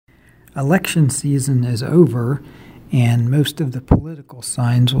Election season is over, and most of the political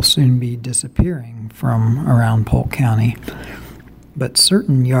signs will soon be disappearing from around Polk County. But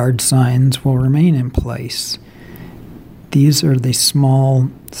certain yard signs will remain in place. These are the small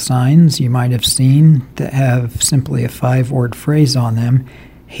signs you might have seen that have simply a 5-word phrase on them: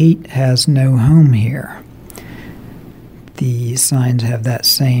 "Hate has no home here." The signs have that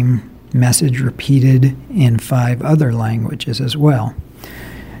same message repeated in 5 other languages as well.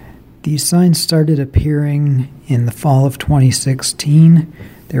 These signs started appearing in the fall of 2016.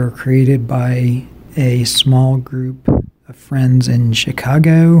 They were created by a small group of friends in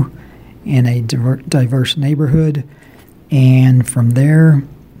Chicago in a diverse neighborhood, and from there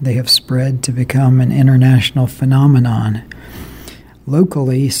they have spread to become an international phenomenon.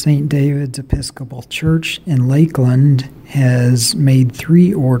 Locally, St. David's Episcopal Church in Lakeland has made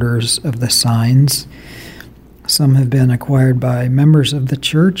 3 orders of the signs. Some have been acquired by members of the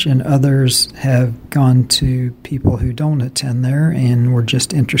church, and others have gone to people who don't attend there and were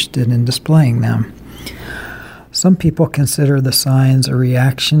just interested in displaying them. Some people consider the signs a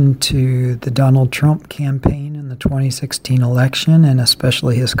reaction to the Donald Trump campaign in the 2016 election, and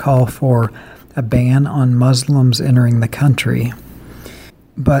especially his call for a ban on Muslims entering the country.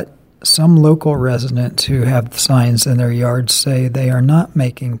 But some local residents who have signs in their yards say they are not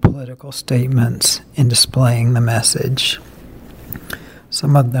making political statements in displaying the message.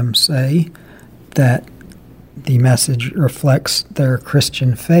 Some of them say that the message reflects their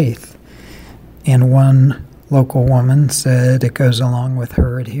Christian faith, and one local woman said it goes along with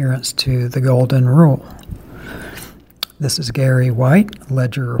her adherence to the Golden Rule. This is Gary White,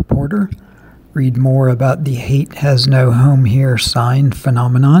 Ledger reporter. Read more about the "Hate Has No Home Here" sign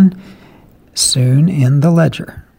phenomenon soon in the Ledger.